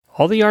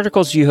All the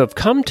articles you have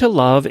come to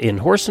love in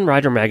Horse and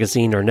Rider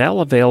magazine are now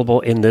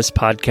available in this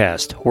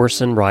podcast,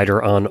 Horse and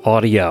Rider on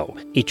Audio.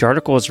 Each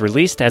article is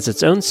released as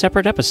its own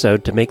separate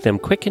episode to make them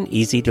quick and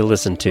easy to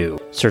listen to.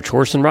 Search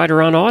Horse and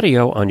Rider on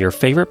Audio on your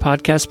favorite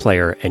podcast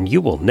player, and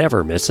you will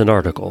never miss an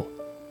article.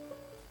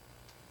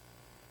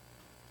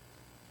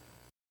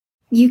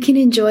 You can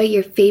enjoy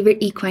your favorite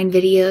equine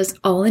videos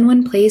all in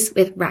one place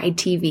with Ride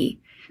TV,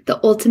 the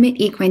ultimate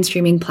equine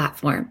streaming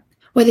platform.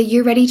 Whether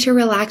you're ready to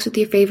relax with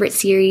your favorite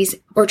series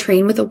or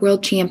train with a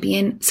world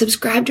champion,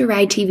 subscribe to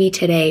Ride TV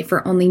today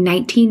for only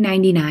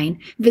 $19.99.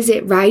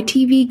 Visit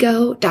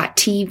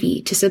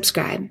ridetvgo.tv to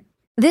subscribe.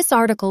 This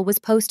article was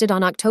posted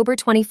on October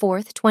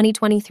 24th,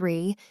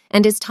 2023,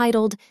 and is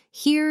titled,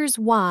 Here's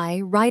Why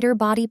Rider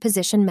Body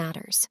Position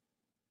Matters.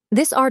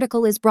 This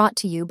article is brought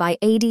to you by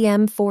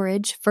ADM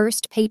Forage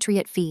First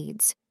Patriot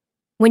Feeds.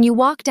 When you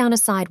walk down a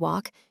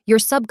sidewalk, you're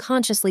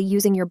subconsciously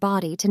using your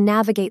body to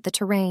navigate the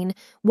terrain,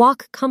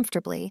 walk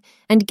comfortably,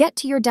 and get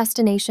to your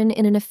destination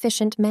in an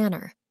efficient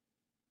manner.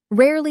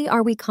 Rarely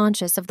are we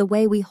conscious of the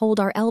way we hold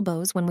our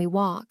elbows when we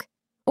walk,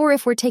 or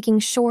if we're taking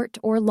short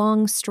or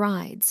long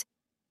strides.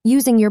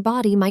 Using your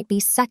body might be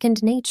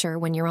second nature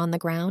when you're on the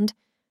ground,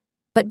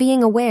 but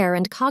being aware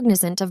and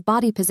cognizant of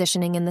body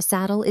positioning in the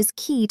saddle is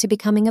key to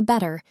becoming a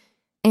better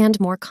and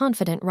more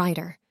confident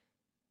rider.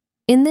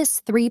 In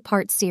this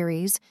 3-part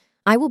series,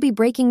 I will be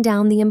breaking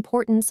down the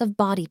importance of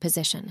body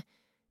position,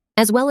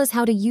 as well as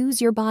how to use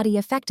your body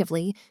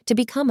effectively to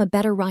become a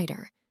better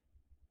rider.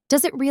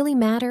 Does it really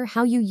matter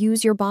how you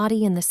use your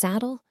body in the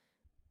saddle?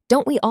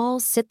 Don't we all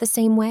sit the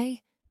same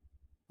way?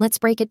 Let's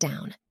break it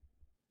down.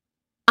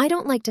 I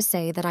don't like to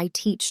say that I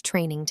teach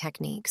training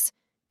techniques.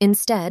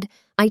 Instead,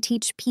 I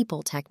teach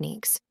people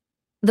techniques.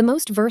 The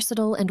most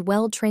versatile and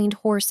well-trained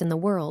horse in the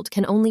world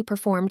can only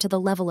perform to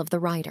the level of the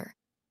rider.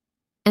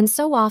 And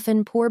so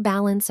often, poor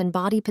balance and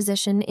body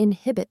position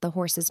inhibit the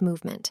horse's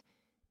movement.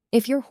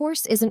 If your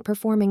horse isn't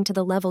performing to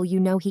the level you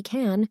know he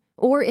can,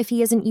 or if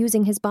he isn't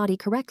using his body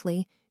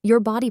correctly,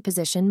 your body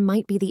position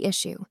might be the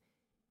issue.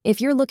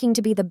 If you're looking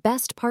to be the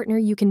best partner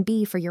you can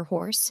be for your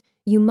horse,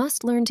 you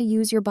must learn to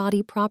use your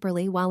body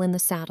properly while in the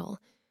saddle.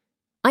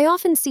 I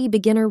often see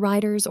beginner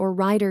riders or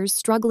riders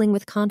struggling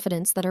with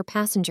confidence that are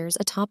passengers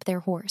atop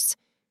their horse.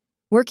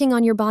 Working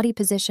on your body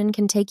position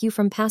can take you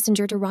from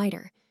passenger to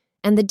rider,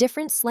 and the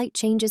difference slight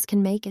changes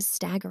can make is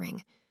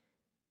staggering.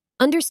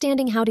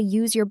 Understanding how to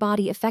use your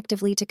body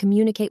effectively to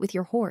communicate with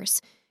your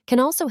horse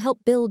can also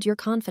help build your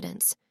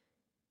confidence.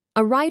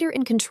 A rider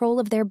in control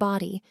of their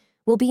body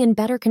will be in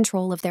better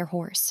control of their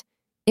horse.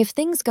 If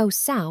things go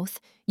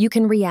south, you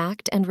can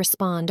react and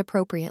respond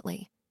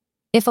appropriately.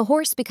 If a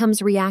horse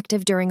becomes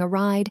reactive during a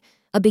ride,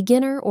 a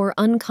beginner or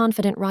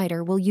unconfident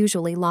rider will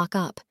usually lock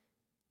up.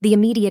 The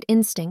immediate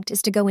instinct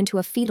is to go into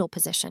a fetal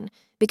position,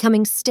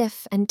 becoming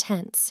stiff and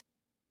tense.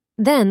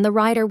 Then the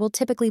rider will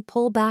typically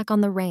pull back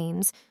on the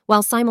reins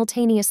while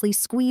simultaneously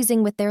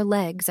squeezing with their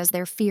legs as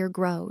their fear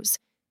grows.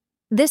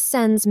 This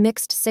sends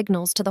mixed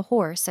signals to the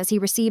horse as he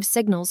receives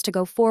signals to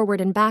go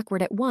forward and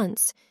backward at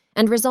once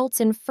and results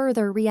in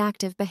further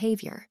reactive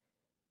behavior.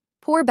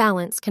 Poor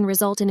balance can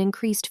result in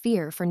increased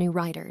fear for new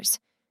riders.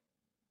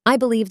 I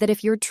believe that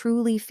if you're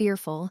truly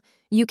fearful,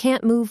 you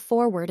can't move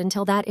forward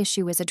until that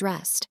issue is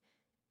addressed.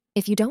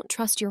 If you don't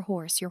trust your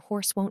horse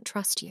won't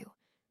trust you.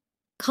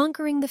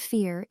 Conquering the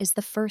fear is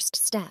the first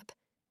step,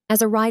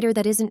 as a rider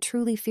that isn't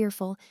truly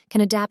fearful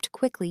can adapt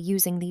quickly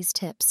using these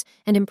tips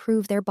and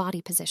improve their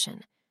body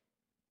position.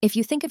 If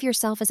you think of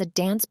yourself as a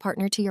dance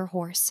partner to your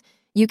horse,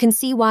 you can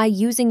see why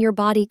using your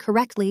body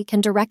correctly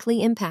can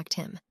directly impact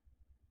him.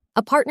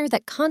 A partner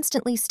that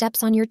constantly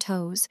steps on your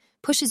toes,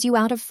 pushes you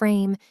out of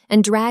frame,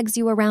 and drags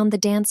you around the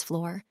dance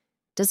floor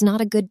does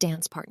not a good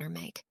dance partner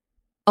make.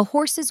 A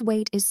horse's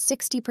weight is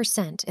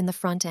 60% in the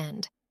front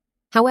end.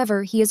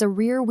 However, he is a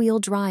rear-wheel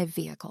drive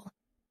vehicle.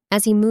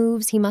 As he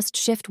moves, he must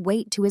shift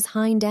weight to his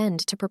hind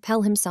end to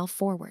propel himself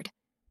forward.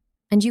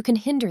 And you can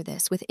hinder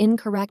this with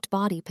incorrect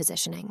body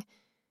positioning.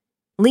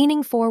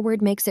 Leaning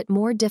forward makes it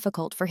more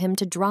difficult for him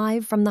to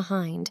drive from the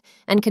hind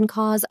and can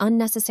cause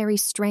unnecessary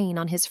strain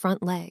on his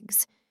front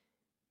legs.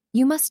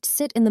 You must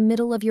sit in the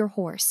middle of your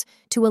horse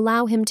to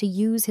allow him to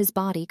use his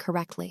body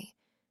correctly.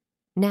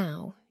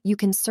 Now, you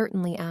can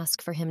certainly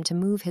ask for him to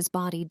move his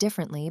body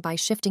differently by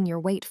shifting your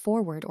weight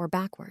forward or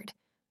backward.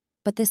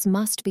 But this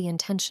must be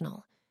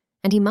intentional,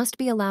 and he must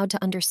be allowed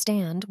to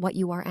understand what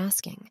you are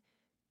asking.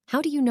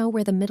 How do you know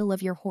where the middle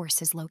of your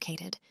horse is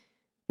located?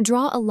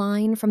 Draw a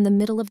line from the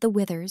middle of the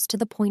withers to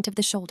the point of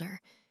the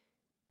shoulder,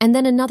 and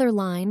then another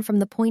line from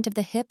the point of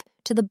the hip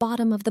to the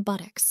bottom of the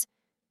buttocks.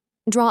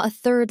 Draw a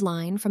third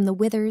line from the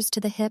withers to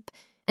the hip,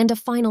 and a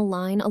final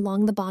line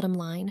along the bottom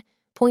line,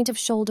 point of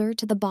shoulder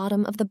to the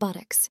bottom of the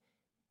buttocks.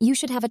 You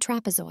should have a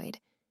trapezoid.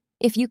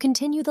 If you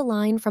continue the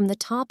line from the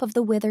top of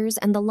the withers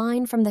and the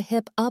line from the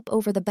hip up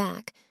over the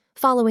back,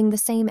 following the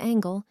same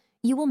angle,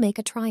 you will make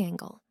a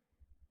triangle.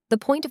 The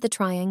point of the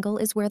triangle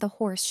is where the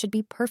horse should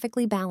be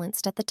perfectly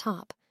balanced at the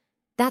top.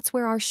 That's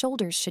where our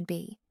shoulders should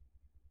be.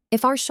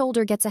 If our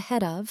shoulder gets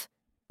ahead of,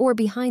 or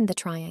behind the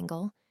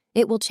triangle,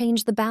 it will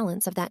change the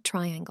balance of that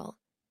triangle.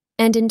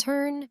 And in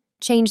turn,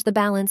 change the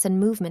balance and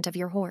movement of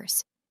your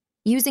horse.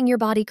 Using your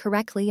body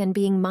correctly and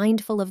being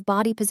mindful of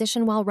body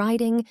position while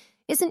riding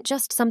isn't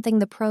just something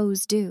the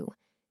pros do.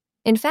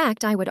 In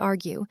fact, I would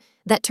argue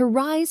that to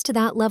rise to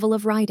that level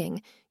of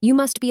riding, you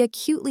must be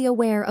acutely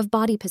aware of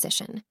body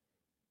position.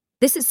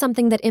 This is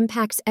something that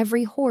impacts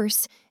every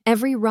horse,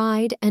 every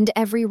ride, and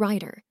every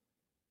rider.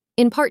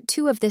 In part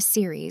 2 of this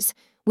series,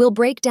 we'll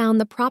break down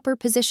the proper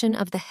position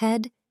of the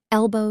head,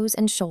 elbows,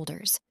 and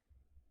shoulders.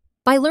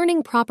 By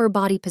learning proper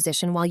body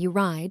position while you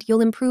ride,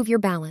 you'll improve your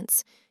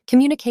balance,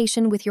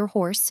 communication with your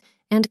horse,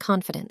 and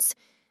confidence,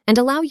 and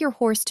allow your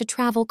horse to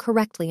travel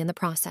correctly in the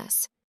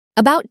process.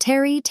 About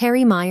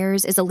Terry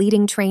Myers is a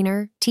leading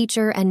trainer,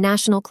 teacher, and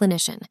national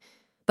clinician,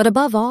 but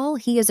above all,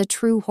 he is a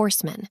true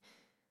horseman.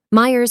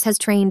 Myers has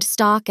trained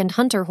stock and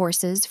hunter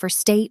horses for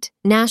state,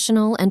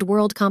 national, and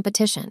world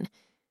competition.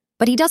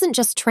 But he doesn't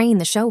just train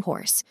the show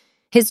horse.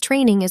 His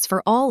training is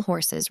for all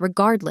horses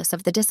regardless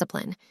of the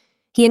discipline.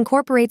 He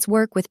incorporates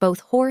work with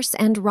both horse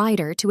and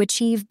rider to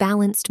achieve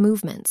balanced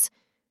movements.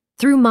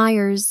 Through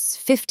Myers'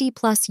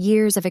 50-plus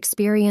years of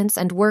experience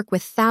and work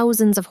with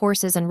thousands of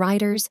horses and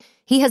riders,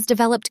 he has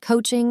developed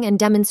coaching and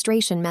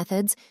demonstration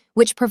methods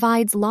which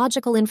provides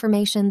logical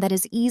information that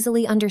is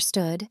easily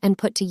understood and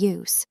put to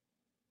use.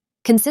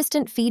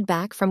 Consistent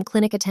feedback from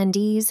clinic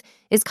attendees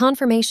is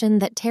confirmation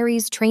that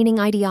Terry's training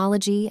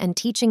ideology and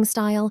teaching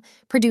style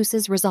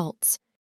produces results.